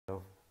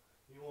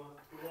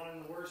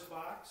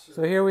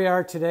So here we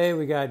are today.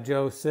 We got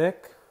Joe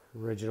sick,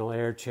 original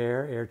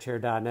AirChair,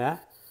 airchair.net,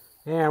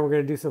 and we're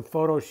going to do some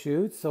photo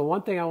shoots. So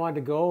one thing I wanted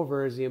to go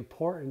over is the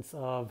importance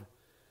of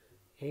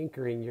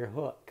anchoring your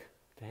hook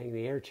to hang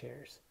the air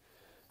chairs.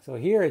 So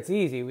here it's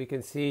easy. We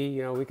can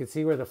see,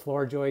 where the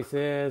floor joist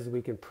is.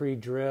 We can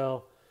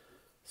pre-drill,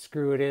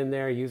 screw it in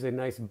there, use a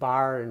nice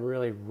bar and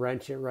really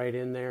wrench it right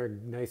in there,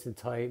 nice and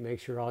tight. Make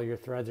sure all your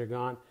threads are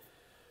gone.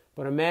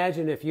 But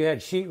imagine if you had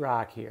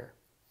sheetrock here.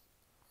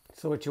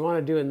 So what you want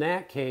to do in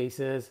that case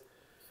is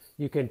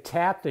you can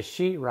tap the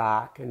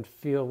sheetrock and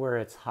feel where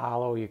it's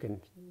hollow. You can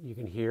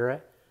hear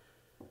it.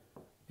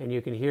 And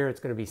you can hear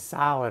it's going to be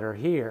solid or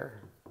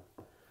here.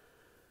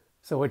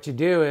 So what you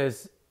do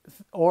is,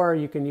 or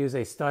you can use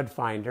a stud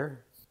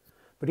finder.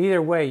 But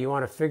either way, you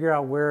want to figure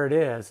out where it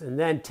is and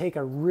then take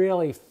a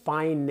really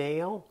fine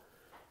nail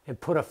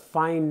and put a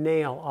fine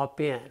nail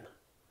up in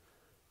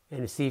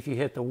and see if you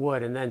hit the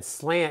wood, and then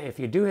slant. If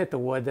you do hit the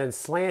wood, then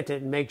slant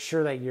it and make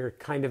sure that you're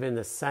kind of in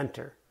the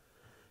center,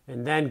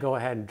 and then go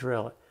ahead and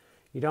drill it.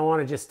 You don't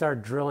want to just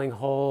start drilling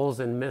holes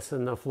and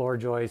missing the floor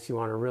joist. You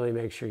want to really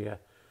make sure you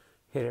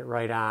hit it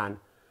right on,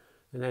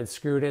 and then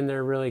screw it in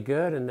there really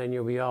good, and then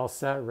you'll be all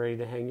set, ready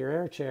to hang your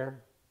air chair.